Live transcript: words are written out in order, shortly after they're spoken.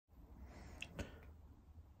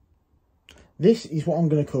This is what I'm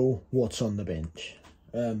going to call what's on the bench.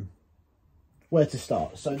 Where to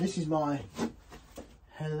start? So this is my,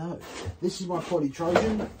 this is my Poly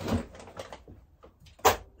Trojan.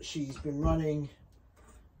 She's been running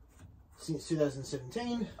since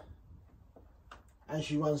 2017 and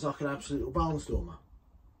she runs like an absolute barnstormer.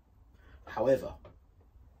 However,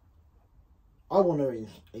 I want her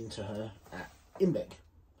into her at Imlek,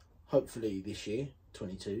 hopefully this year,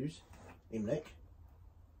 22s, Imlek.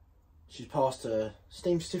 She's passed her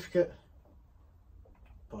steam certificate,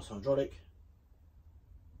 passed her hydraulic,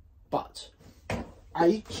 but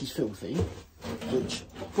A, she's filthy, which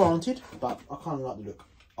granted, but I kind of like the look.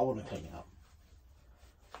 I want to clean it up.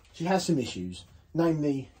 She has some issues,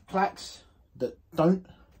 namely clacks that don't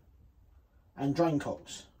and drain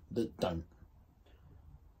cocks that don't,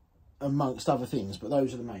 amongst other things, but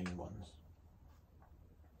those are the main ones.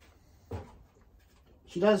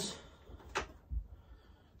 She does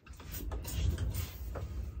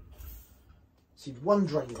see one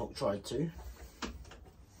drain cock tried to,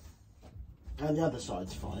 and the other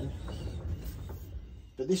side's fine,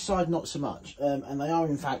 but this side not so much, and they are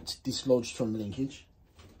in fact dislodged from the linkage,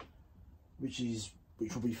 which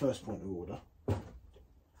will be first point of order.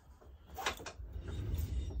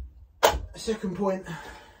 Second point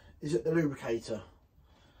is that the lubricator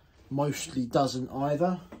mostly doesn't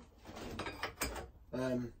either.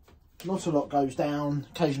 Not a lot goes down,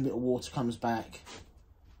 occasional little water comes back.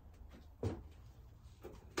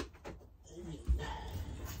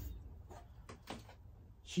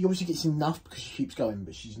 She obviously gets enough because she keeps going,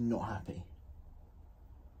 but she's not happy.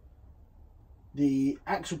 The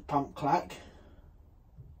axle pump clack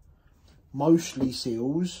mostly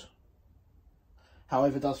seals,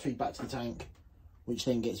 however does feed back to the tank, which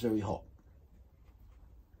then gets very hot.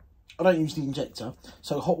 I don't use the injector,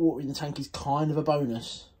 so hot water in the tank is kind of a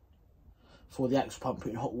bonus for the axle pump,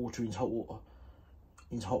 putting hot water into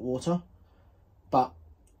hot water. But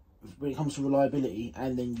when it comes to reliability,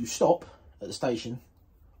 and then you stop at the station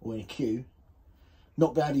or in a queue,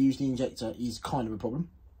 not being able to use the injector is kind of a problem.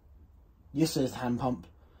 Yes, there's the hand pump,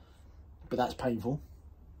 but that's painful.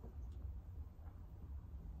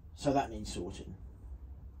 So that needs sorting.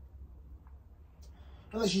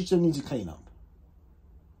 Unless you still need to clean up.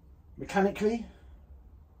 Mechanically,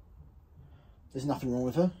 there's nothing wrong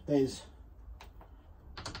with her. There's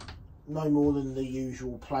no more than the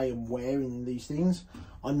usual play and wear in these things.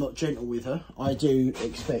 I'm not gentle with her. I do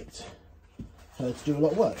expect her to do a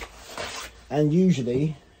lot of work. And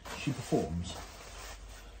usually she performs.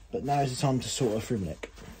 But now is the time to sort her through neck.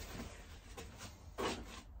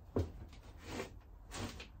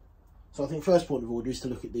 So I think first point of order is to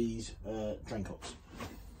look at these drain cocks.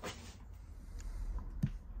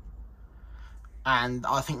 And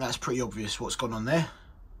I think that's pretty obvious what's gone on there.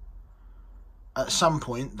 At some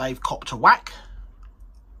point they've copped a whack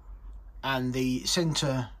and the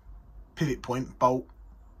centre pivot point, bolt,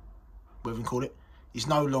 whatever you call it, is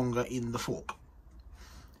no longer in the fork.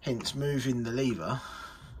 Hence moving the lever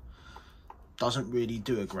doesn't really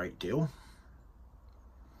do a great deal.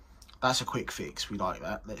 That's a quick fix, we like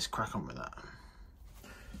that. Let's crack on with that.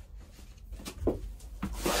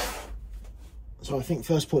 So I think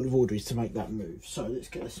first point of order is to make that move. So let's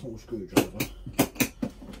get a small screwdriver.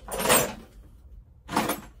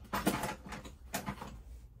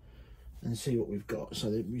 And see what we've got. So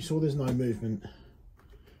we saw there's no movement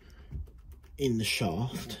in the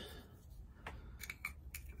shaft.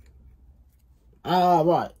 Ah,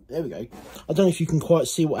 right, there we go. I don't know if you can quite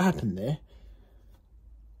see what happened there.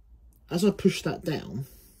 As I push that down,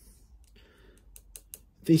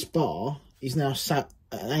 this bar is now sat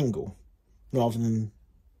at an angle rather than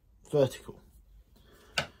vertical,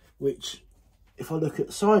 which, if I look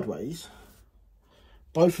at sideways,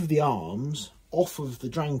 both of the arms off of the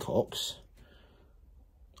drain cocks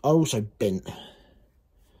are also bent.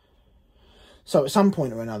 So at some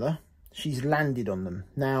point or another, she's landed on them.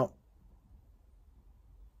 Now,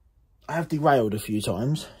 I have derailed a few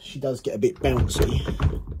times. She does get a bit bouncy.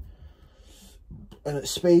 And at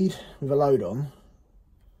speed, with a load on,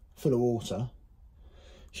 full of water,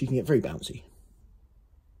 she can get very bouncy.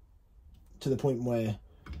 To the point where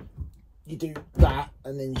you do that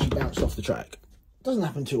and then she bounced off the track. Doesn't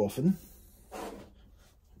happen too often.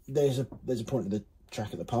 There's a point of the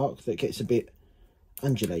track at the park that gets a bit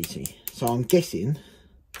undulaty. So I'm guessing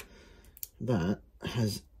that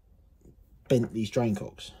has bent these drain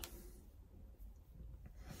cocks.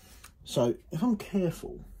 So if I'm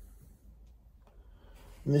careful,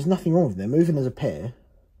 and there's nothing wrong with them, they're moving as a pair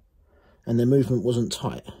and their movement wasn't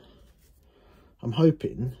tight, I'm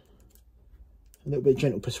hoping a little bit of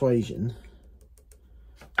gentle persuasion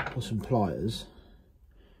or some pliers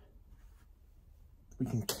we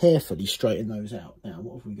can carefully straighten those out. Now,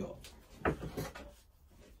 what have we got?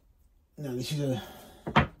 Now, this is a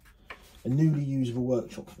newly usable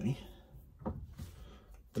workshop for me.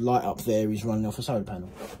 The light up there is running off a solar panel.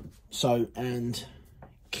 So, and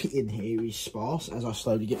kit in here is sparse as I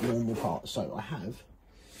slowly get more and more parts. So I have,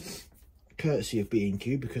 courtesy of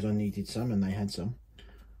B&Q, because I needed some and they had some,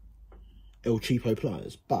 El Cheapo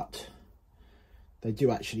pliers, but they do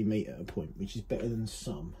actually meet at a point, which is better than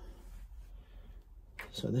some.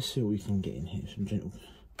 So let's see what we can get in here. Some gentle,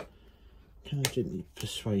 kind of gently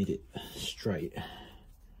persuade it straight.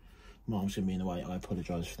 My arm's going to be in the way. I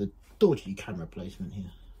apologise for the dodgy camera placement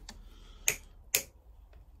here.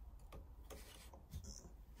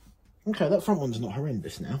 Okay, that front one's not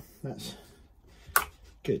horrendous now. That's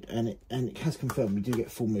good, and it has confirmed we do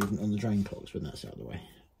get full movement on the drain clocks when that's out of the way.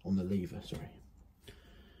 On the lever, sorry.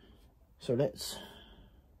 So let's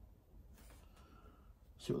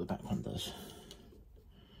see what the back one does.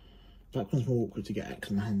 Back one's more awkward to get at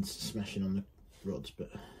because my hand's smashing on the rods,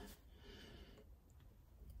 but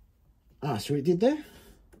so it did there.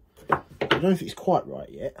 I don't know if it's quite right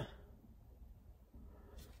yet,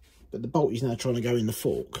 but the bolt is now trying to go in the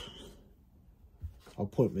fork. I'll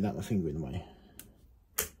point without my finger in the way.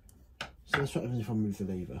 So that's what happens if I move the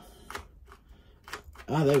lever.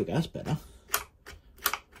 Ah, there we go, that's better.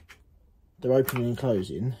 They're opening and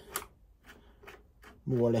closing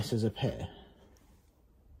more or less as a pair.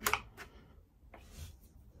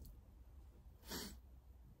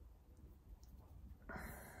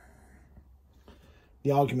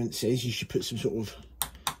 The argument says you should put some sort of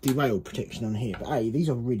derail protection on here, but A, these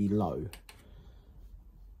are really low.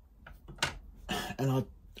 And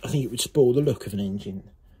I think it would spoil the look of an engine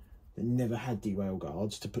that never had derail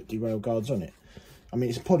guards to put derail guards on it. I mean,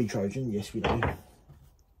 it's a poly Trojan, yes we know.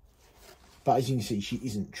 But as you can see, she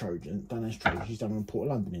isn't Trojan, done as Trojan, she's done on a Port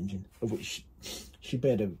of London engine, of which she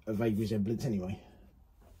bared a vague resemblance anyway.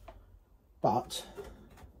 But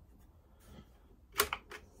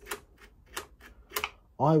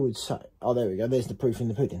I would say, oh there we go, there's the proof in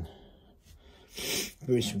the pudding.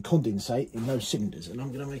 There is some condensate in those cylinders and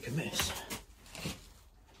I'm going to make a mess.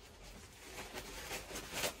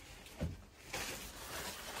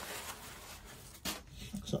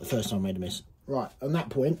 It's not the first time I made a mess. Right, on that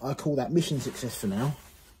point, I call that mission success for now.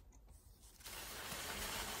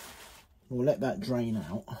 We'll let that drain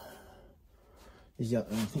out. I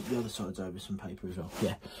think the other side's over some paper as well.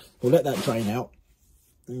 Yeah, we'll let that drain out.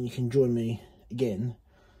 And you can join me again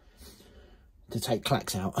to take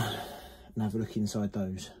clacks out and have a look inside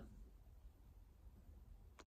those.